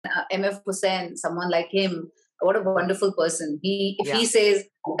MF Hussain, someone like him, what a wonderful person. If he says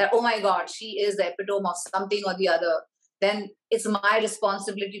that, oh my God, she is the epitome of something or the other, then it's my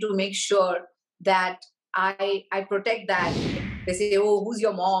responsibility to make sure that I protect that. They say, oh, who's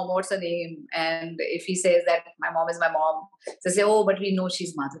your mom? What's her name? And if he says that my mom is my mom, they say, oh, but we know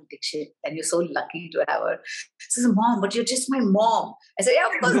she's Madhuri Dixit and you're so lucky to have her. She says, Mom, but you're just my mom. I say, yeah,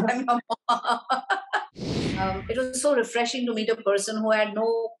 of course I'm your mom. It was so refreshing to meet a person who had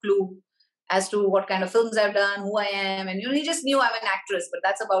no clue as to what kind of films I've done, who I am. And, he just knew I'm an actress, but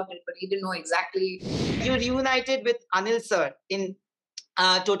that's about it. But he didn't know exactly. You reunited with Anil sir in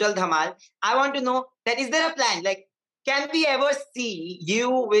Total Dhamal. I want to know that, is there a plan? Like, can we ever see you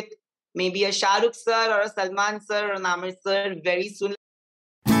with maybe a Shah Rukh sir or a Salman sir or an Aamir sir very soon?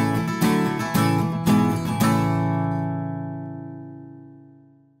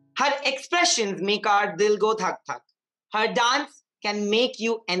 Her expressions make our dil go thak thak. Her dance can make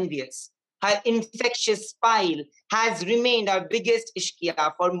you envious. Her infectious smile has remained our biggest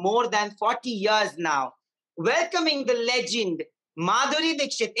ishqiya for more than 40 years now. Welcoming the legend Madhuri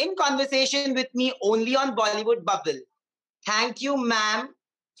Dixit in conversation with me only on Bollywood Bubble. Thank you, ma'am,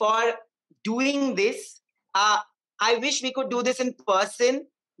 for doing this. I wish we could do this in person,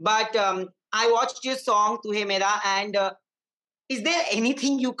 but I watched your song Tu Hai Mera, and is there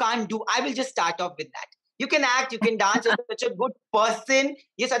anything you can't do? I will just start off with that. You can act, you can dance, you're such a good person,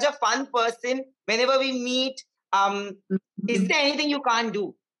 you're such a fun person. Whenever we meet, is there anything you can't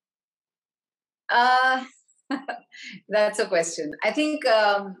do? That's a question. I think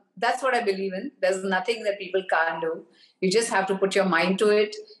that's what I believe in. There's nothing that people can't do. You just have to put your mind to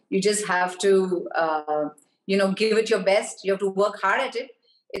it. You just have to, give it your best. You have to work hard at it.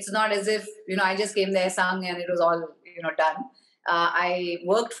 It's not as if, I just came there, sang, and it was all, done. I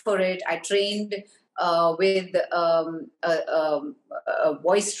worked for it. I trained with a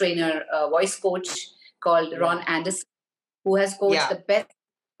voice trainer, a voice coach called Ron Anderson, who has coached the best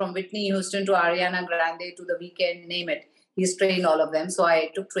from Whitney Houston to Ariana Grande to The Weeknd, name it. He's trained all of them. So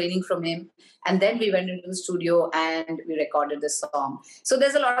I took training from him. And then we went into the studio and we recorded this song. So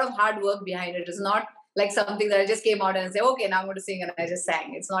there's a lot of hard work behind it. It's not like something that I just came out and say, okay, now I'm going to sing, and I just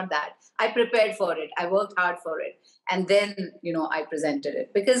sang. It's not that. I prepared for it. I worked hard for it. And then, I presented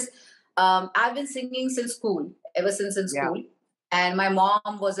it. Because I've been singing since school, ever since in school. And my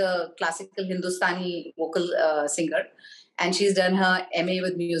mom was a classical Hindustani vocal singer. And she's done her MA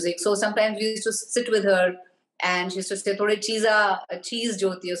with music. So sometimes we used to sit with her and she used to say, thode cheese jo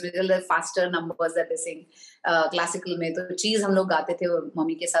hoti hai, usme the faster numbers that they sing classical mein. So cheese hum log gaate the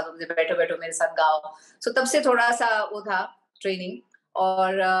mummy ke sath, baitho mere sath gao. So tab se thoda sa wo tha training.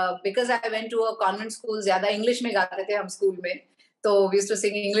 Or because I went to a convent school, zyada English mein gaate the hum school mein. So we used to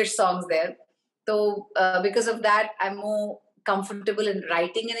sing English songs there. So because of that, I'm more comfortable in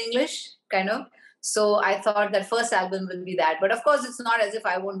writing in English, kind of. So I thought that first album will be that. But of course, it's not as if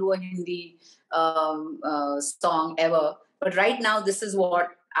I won't do a Hindi song ever. But right now, this is what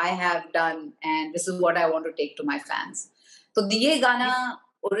I have done. And this is what I want to take to my fans. So Diye Gana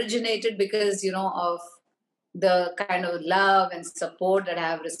originated because, of the kind of love and support that I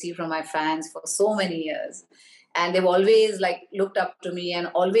have received from my fans for so many years. And they've always looked up to me and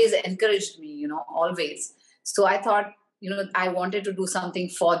always encouraged me, always. So I thought, I wanted to do something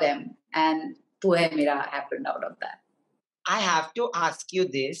for them. And Tu Hai Mera happened out of that. I have to ask you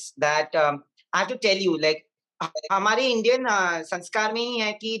this, that I have to tell you, हमारे Indian संस्कार में ही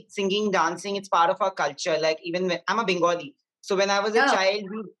है कि singing, dancing, it's part of our culture. Even when I'm a Bengali, so when I was a child,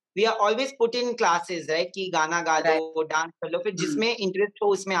 we are always put in classes, right? कि गाना गा लो, dance कर लो, फिर जिसमें interest हो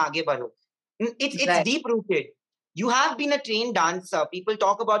उसमें आगे बढ़ो. It's deep rooted. You have been a trained dancer. People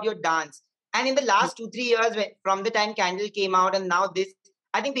talk about your dance, and in the last 2-3 years, from the time Candid came out and now this,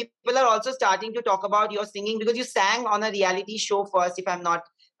 I think people are also starting to talk about your singing, because you sang on a reality show first, if I'm not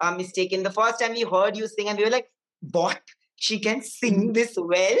mistaken. The first time we heard you sing and we were like, what? She can sing this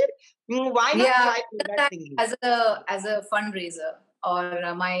well? Why not try that singing? As a fundraiser.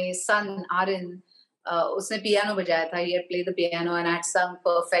 Or my son, Arin, usne piano bajaya tha. He had played the piano and I had sung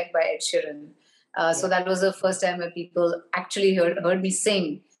Perfect by Ed Sheeran. So that was the first time where people actually heard me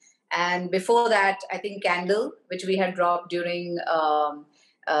sing. And before that, I think Candle, which we had dropped during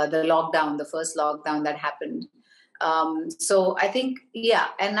the lockdown, the first lockdown that happened. So I think,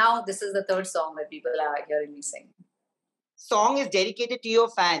 and now this is the third song that people are hearing me sing. Song is dedicated to your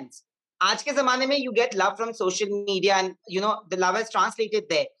fans. आज के ज़माने में you get love from social media and the love is translated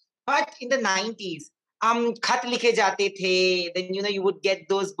there. But in the 90s, खत लिखे जाते थे, then you would get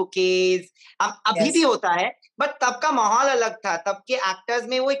those bouquets. अभी भी होता है, but तब का माहौल अलग था. तब के actors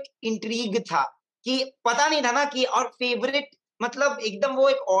में वो एक intrigue था कि पता नहीं था ना कि और favorite मतलब एकदम वो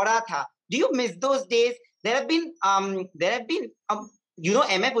एक aura था. Do you miss those days? There have been you know,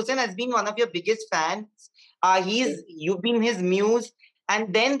 MF Hussain has been one of your biggest fans. You've been his muse.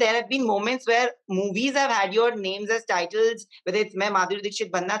 And then there have been moments where movies have had your names as titles, whether it's Main Madhuri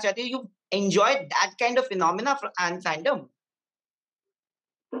Dixit Banna Chahti Hu. You've enjoyed that kind of phenomena and fandom.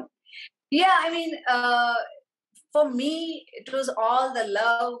 Yeah, I mean, for me, it was all the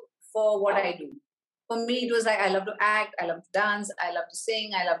love for what I do. For me, it was like I love to act, I love to dance, I love to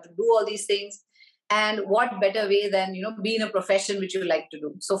sing, I love to do all these things. And what better way than, you know, be in a profession which you like to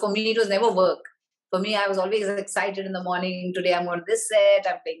do. So for me, it was never work. For me, I was always excited in the morning. Today I'm on this set,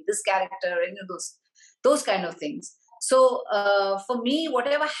 I'm playing this character, and those kind of things. So for me,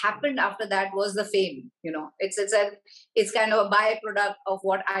 whatever happened after that was the fame. You know, it's kind of a byproduct of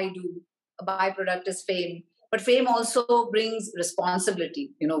what I do. A byproduct is fame, but fame also brings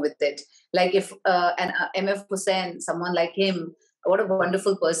responsibility, you know, with it. Like if an MF Hussain, someone like him, what a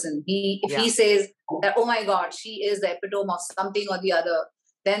wonderful person. If he says that, oh my God, she is the epitome of something or the other,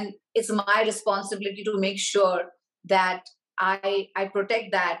 then it's my responsibility to make sure that I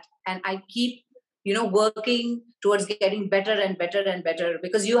protect that and I keep, you know, working towards getting better and better and better,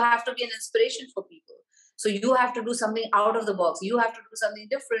 because you have to be an inspiration for people. So you have to do something out of the box. You have to do something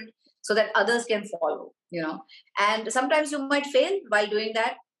different so that others can follow, you know. And sometimes you might fail while doing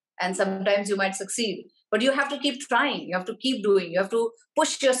that, and sometimes you might succeed. But you have to keep trying. You have to keep doing. You have to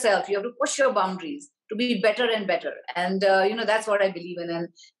push yourself. You have to push your boundaries to be better and better. And you know, that's what I believe in,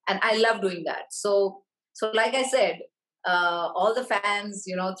 and I love doing that. So like I said, all the fans,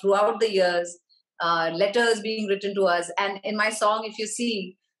 you know, throughout the years, letters being written to us, and in my song, if you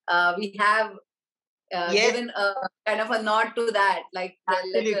see, we have given a kind of a nod to that, like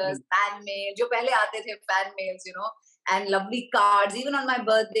letters, fan mail, jo pehle aate the fan mails, you know, and lovely cards. Even on my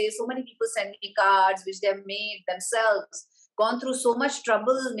birthday, so many people send me cards which they've made themselves, gone through so much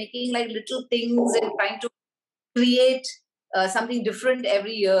trouble making like little things and trying to create something different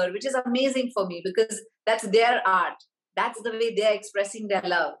every year, which is amazing for me because that's their art. That's the way they're expressing their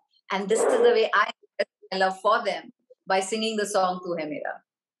love. And this is the way I express my love for them by singing the song Tu Hai Mera,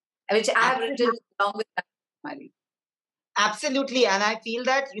 which I have written along with Mali. Absolutely. And I feel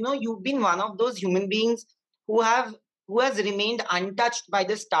that, you know, you've been one of those human beings who has remained untouched by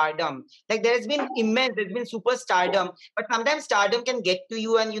the stardom. Like there's been super stardom, but sometimes stardom can get to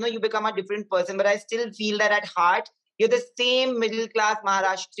you and, you know, you become a different person. But I still feel that at heart, you're the same middle class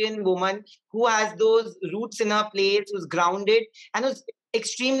Maharashtrian woman who has those roots in her place, who's grounded and who's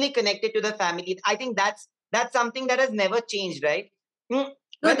extremely connected to the family. I think that's something that has never changed, right? No,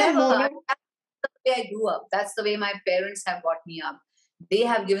 never. That's the way I grew up. That's the way my parents have brought me up. They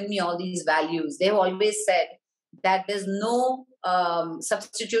have given me all these values. They've always said that there's no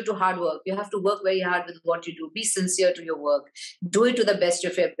substitute to hard work. You have to work very hard with what you do. Be sincere to your work. Do it to the best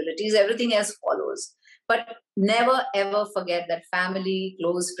of your abilities. Everything else follows. But never ever forget that family,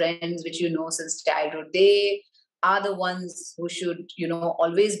 close friends, which you know since childhood, they are the ones who should, you know,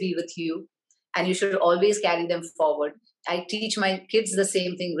 always be with you, and you should always carry them forward. I teach my kids the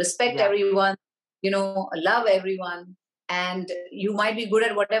same thing. Respect everyone, you know, love everyone. And you might be good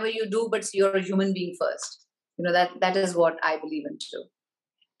at whatever you do, but you're a human being first. You know, that is what I believe in too.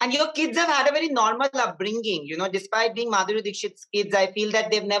 And your kids have had a very normal upbringing, you know, despite being Madhuri Dixit's kids. I feel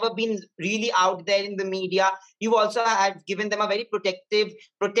that they've never been really out there in the media. You also had given them a very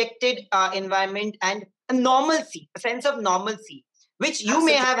protected environment and a normalcy, a sense of normalcy, which you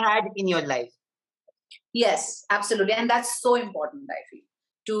may have had in your life. Yes, absolutely. And that's so important, I feel.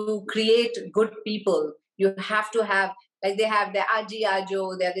 To create good people, you have to have, like they have the Aji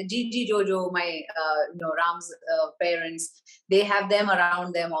Ajo, they have the Gigi Jojo, my, you know, Ram's parents. They have them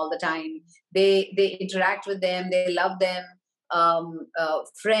around them all the time. They interact with them. They love them,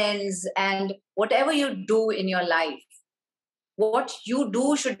 friends. And whatever you do in your life, what you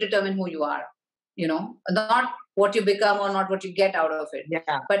do should determine who you are, you know, not what you become or not what you get out of it.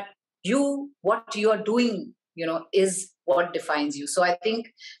 But what you are doing, you know, is what defines you. So I think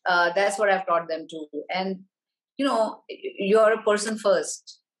that's what I've taught them too. And, you know, you're a person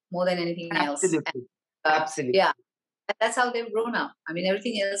first more than anything else. Absolutely. Yeah. And that's how they've grown up. I mean,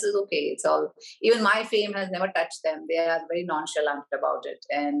 everything else is okay. It's all, even my fame has never touched them. They are very nonchalant about it.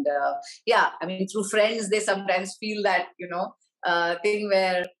 And yeah, I mean, through friends, they sometimes feel that, you know, thing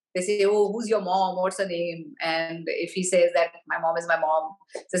where they say, oh, who's your mom? What's her name? And if he says that my mom is my mom,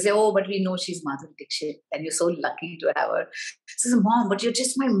 they say, oh, but we know she's Madhuri Dixit and you're so lucky to have her. She says, Mom, but you're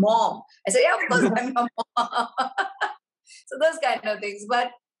just my mom. I say, yeah, of course I'm your mom. So those kind of things.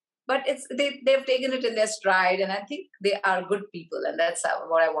 But but they've taken it in their stride, and I think they are good people, and that's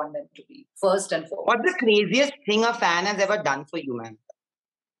what I want them to be, first and foremost. What's the craziest thing a fan has ever done for you, ma'am?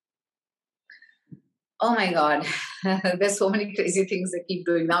 Oh my God, there's so many crazy things they keep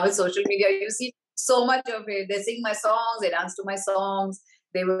doing now with social media. You see so much of it. They sing my songs, they dance to my songs.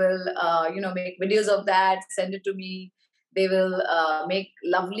 They will, make videos of that, send it to me. They will make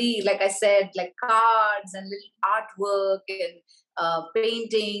lovely, like I said, like cards and little artwork and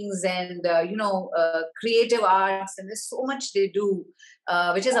paintings and creative arts. And there's so much they do,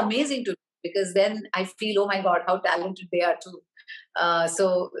 which is amazing to me, because then I feel, oh my God, how talented they are too.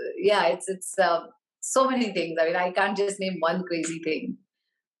 It's so many things. I mean, I can't just name one crazy thing.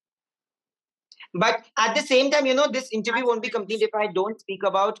 But at the same time, this interview won't be complete if I don't speak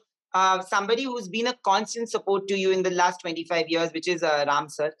about somebody who's been a constant support to you in the last 25 years, which is Ram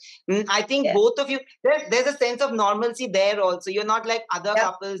sir. I think both of you, there's a sense of normalcy there also. You're not like other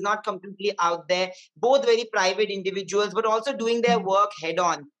couples, not completely out there, both very private individuals, but also doing their work head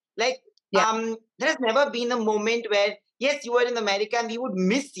on. Like, there's never been a moment where, yes, you were in America and we would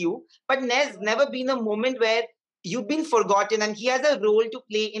miss you, but there's never been a moment where you've been forgotten, and he has a role to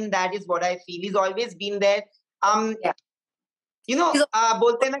play in that, is what I feel. He's always been there. He's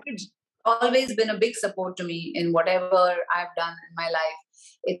always been a big support to me in whatever I've done in my life.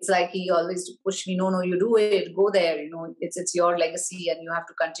 It's like he always pushed me, no, you do it, go there, it's your legacy and you have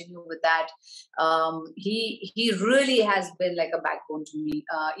to continue with that. He really has been like a backbone to me.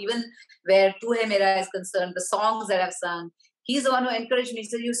 Even where Tu Hai Mera is concerned, the songs that I've sung, he's the one who encouraged me. He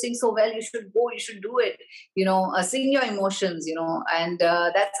said, you sing so well, you should go, you should do it, sing your emotions, and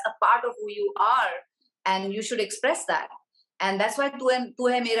that's a part of who you are, and you should express that. And that's why Tu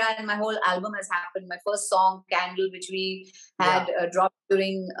Hai Mera and my whole album has happened. My first song, Candid, which we had dropped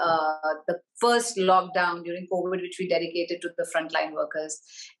during the first lockdown, during COVID, which we dedicated to the frontline workers.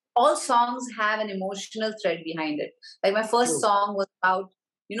 All songs have an emotional thread behind it. Like my first song was about,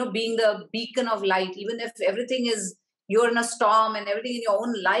 being the beacon of light. Even if everything is, you're in a storm and everything in your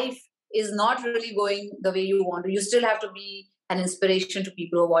own life is not really going the way you want to, you still have to be an inspiration to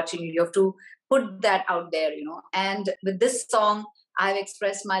people who are watching you. You have to put that out there, And with this song, I've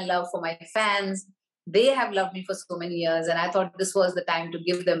expressed my love for my fans. They have loved me for so many years, and I thought this was the time to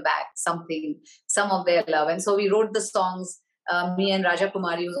give them back some of their love. And so we wrote the songs, me and Raja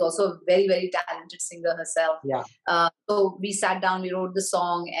Kumari, who's also a very, very talented singer herself. So we sat down, we wrote the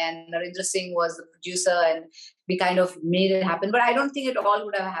song, and Narendra Singh was the producer, and we kind of made it happen. But I don't think it all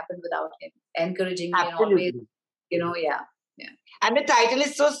would have happened without him encouraging me and always, And the title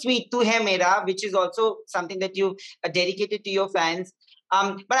is so sweet, Tu Hai Mera, which is also something that you dedicated to your fans.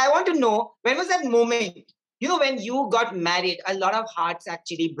 But I want to know, when was that moment? When you got married, a lot of hearts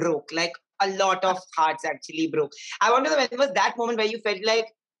actually broke. Like, a lot of hearts actually broke. I want to know, when was that moment where you felt like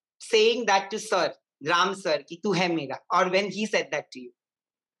saying that to Sir, Ram Sir, ki Tu Hai Mera, or when he said that to you?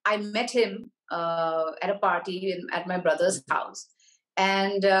 I met him at a party at my brother's house.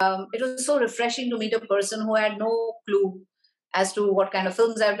 And it was so refreshing to meet a person who had no clue as to what kind of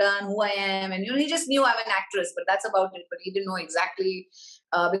films I've done, who I am. And, he just knew I'm an actress, but that's about it. But he didn't know exactly,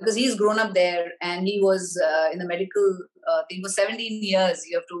 because he's grown up there and he was in the medical thing for 17 years.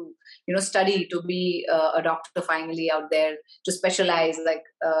 You have to, study to be a doctor finally out there, to specialize like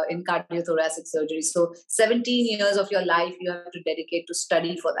in cardiothoracic surgery. So 17 years of your life, you have to dedicate to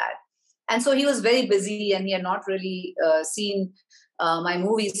study for that. And so he was very busy and he had not really seen my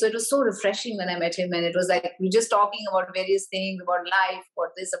movies. So it was so refreshing when I met him, and it was like we were just talking about various things, about life,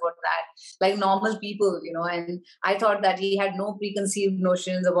 about this, about that, like normal people, and I thought that he had no preconceived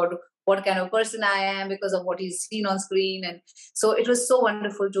notions about what kind of person I am because of what he's seen on screen. And so it was so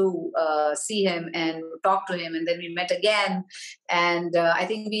wonderful to see him and talk to him. And then we met again, and I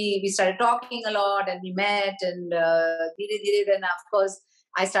think we started talking a lot, and we met, and then of course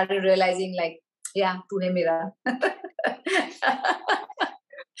I started realizing, like, yeah, Tu Hai Mera.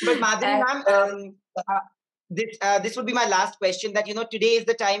 But Madhuri ma'am, this would be my last question, that, today is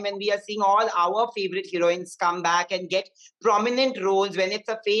the time when we are seeing all our favorite heroines come back and get prominent roles. When it's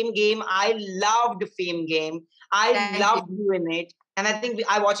a Fame game, I loved Fame game. I loved you in it. And I think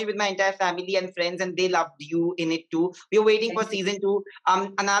I watched it with my entire family and friends, and they loved you in it too. We are waiting for season 2.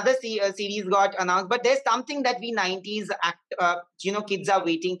 Another series got announced, but there's something that we 90s kids are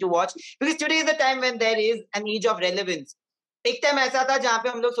waiting to watch, because today is the time when there is an age of relevance. एक time ऐसा था जहां पे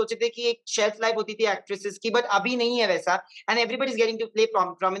हम लोग सोचे थे कि एक शेल्फ लाइफ होती थी एक्ट्रेसेस की, बट अभी नहीं है वैसा, and everybody is getting to play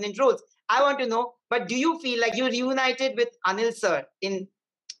prominent roles. I want to know, but do you feel like you reunited with Anil sir in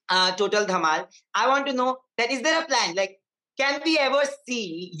Total Dhamal? I want to know that, is there a plan? Like, can we ever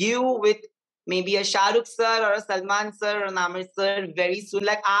see you with maybe a Shah Rukh sir or a Salman sir or an Aamir sir very soon.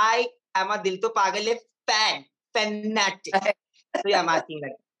 Like I am a Dil To Pagal Hai fan, fanatic. So yeah, I'm asking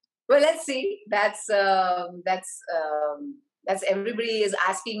like. Well, let's see. That's everybody is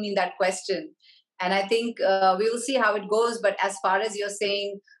asking me that question, and I think we will see how it goes. But as far as you're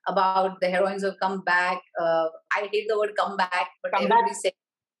saying about the heroines who come back, I hate the word come back, but everybody saying,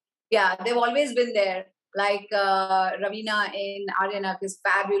 yeah, they've always been there. Like Ravina in Aryanak is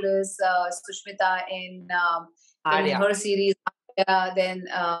fabulous. Sushmita in her series. Then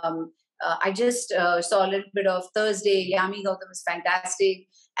I just saw a little bit of Thursday. Yami Gautam is fantastic.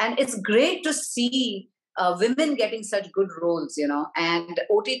 And it's great to see women getting such good roles, you know. And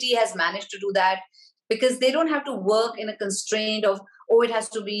OTT has managed to do that because they don't have to work in a constraint of, oh, it has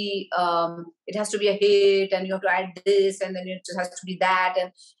to be a hit, and you have to add this, and then it has to be that,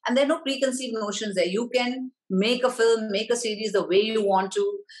 and there are no preconceived notions there. You can make a film, make a series the way you want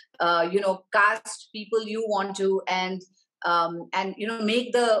to, cast people you want to, and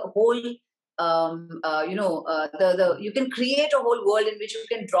make the whole you can create a whole world in which you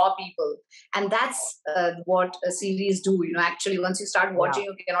can draw people, and that's what a series do. Actually, once you start watching,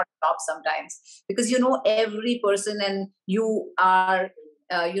 you cannot stop sometimes, because you know every person, and you are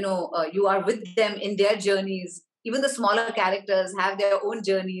you are with them in their journeys. Even the smaller characters have their own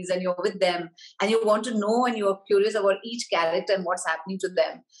journeys, and you're with them, and you want to know, and you're curious about each character and what's happening to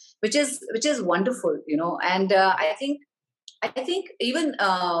them, which is wonderful, and I think even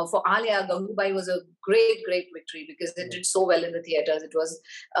for Alia, Gangubai was a great victory, because it did so well in the theaters. It was,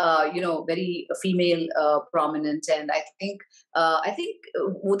 very female prominent, and I think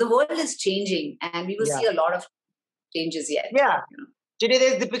the world is changing, and we will see a lot of changes yet. Yeah. Today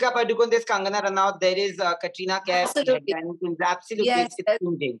there's Deepika Padukone, there's Kangana Ranaut, there is Katrina Kaif. Absolutely. Absolutely, yes, it's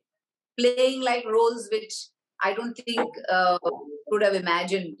changing. Playing like roles which I don't think could have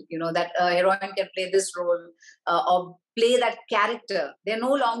imagined, that a heroine can play this role or play that character. They're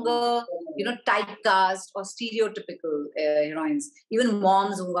no longer, typecast or stereotypical heroines. Even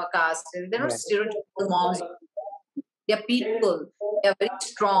moms who are cast, they're not stereotypical moms. They're people. They're very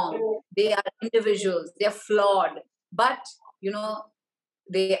strong. They are individuals. They're flawed. But,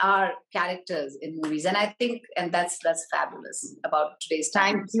 they are characters in movies. And I think, and that's fabulous about today's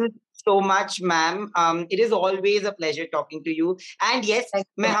times. Thank you so much, ma'am. It is always a pleasure talking to you. And yes,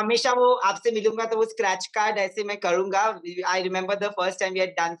 मैं हमेशा वो आपसे मिलूंगा तो वो scratch card ऐसे मैं करूंगा. I remember the first time we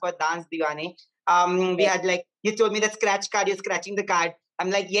had done for Dance Diwane. We had like, you told me that scratch card, you're scratching the card. I'm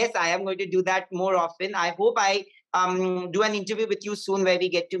like, yes, I am going to do that more often. I hope I do an interview with you soon where we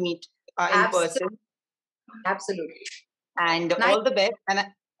get to meet in person. Absolutely. And all the best. And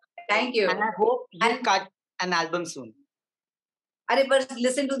thank you. And I hope you cut an album soon. But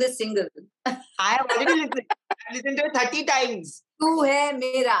listen to this single. I have already listened. I've listened to it 30 times. Tu Hai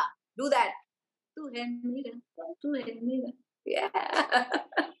Mera. Do that. Tu Hai Mera. Tu Hai Mera. Yeah.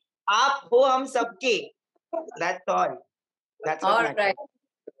 Aap ho hum sabke. That's all. That's all right.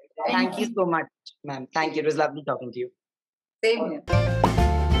 Thank you so much, ma'am. Thank you. It was lovely talking to you. Same here.